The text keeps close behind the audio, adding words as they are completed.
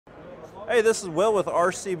Hey, this is Will with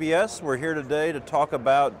RCBS. We're here today to talk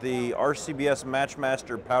about the RCBS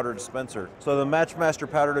MatchMaster powder dispenser. So the MatchMaster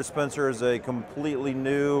powder dispenser is a completely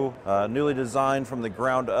new, newly designed from the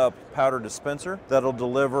ground up powder dispenser that'll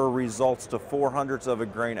deliver results to 0.04 of a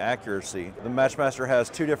grain accuracy. The MatchMaster has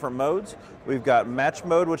two different modes. We've got match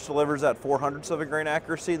mode, which delivers at 0.04 of a grain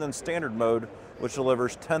accuracy, then standard mode, which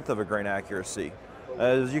delivers 1/10 of a grain accuracy.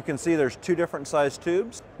 As you can see, there's two different size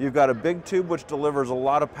tubes. You've got a big tube which delivers a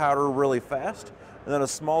lot of powder really fast, and then a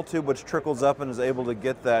small tube which trickles up and is able to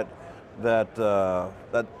get that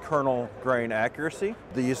kernel grain accuracy.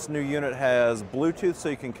 This new unit has Bluetooth, so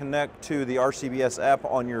you can connect to the RCBS app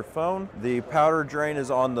on your phone. The powder drain is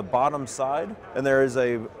on the bottom side, and there is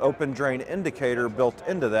a open drain indicator built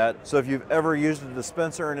into that. So if you've ever used a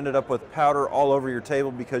dispenser and ended up with powder all over your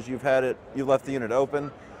table because you left the unit open,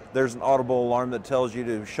 there's an audible alarm that tells you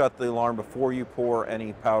to shut the alarm before you pour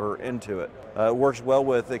any powder into it. It works well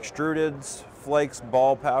with extrudeds, flakes,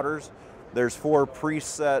 ball powders. There's 4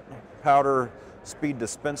 preset powder speed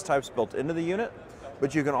dispense types built into the unit,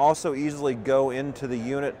 but you can also easily go into the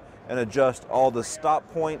unit and adjust all the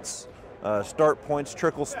stop points, start points,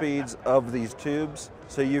 trickle speeds of these tubes,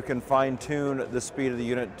 so you can fine tune the speed of the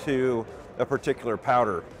unit to a particular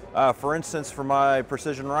powder. For instance, for my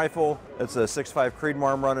precision rifle, it's a 6.5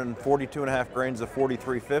 Creedmoor. I'm running 42.5 grains of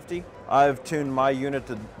 4350. I've tuned my unit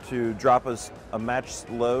to drop us a match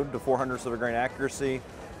load to 0.04 of a grain accuracy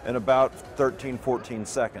in about 13-14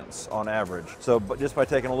 seconds on average. So just by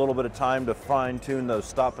taking a little bit of time to fine tune those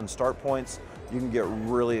stop and start points, you can get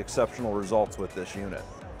really exceptional results with this unit.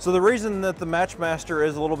 So the reason that the MatchMaster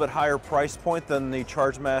is a little bit higher price point than the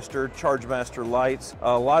ChargeMaster Lights,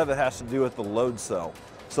 a lot of it has to do with the load cell.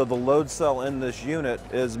 So the load cell in this unit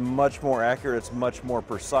is much more accurate, it's much more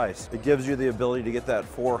precise. It gives you the ability to get that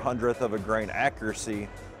 0.04 of a grain accuracy,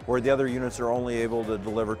 where the other units are only able to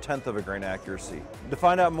deliver 1/10 of a grain accuracy. To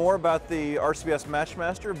find out more about the RCBS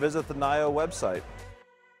MatchMaster, visit the NIO website.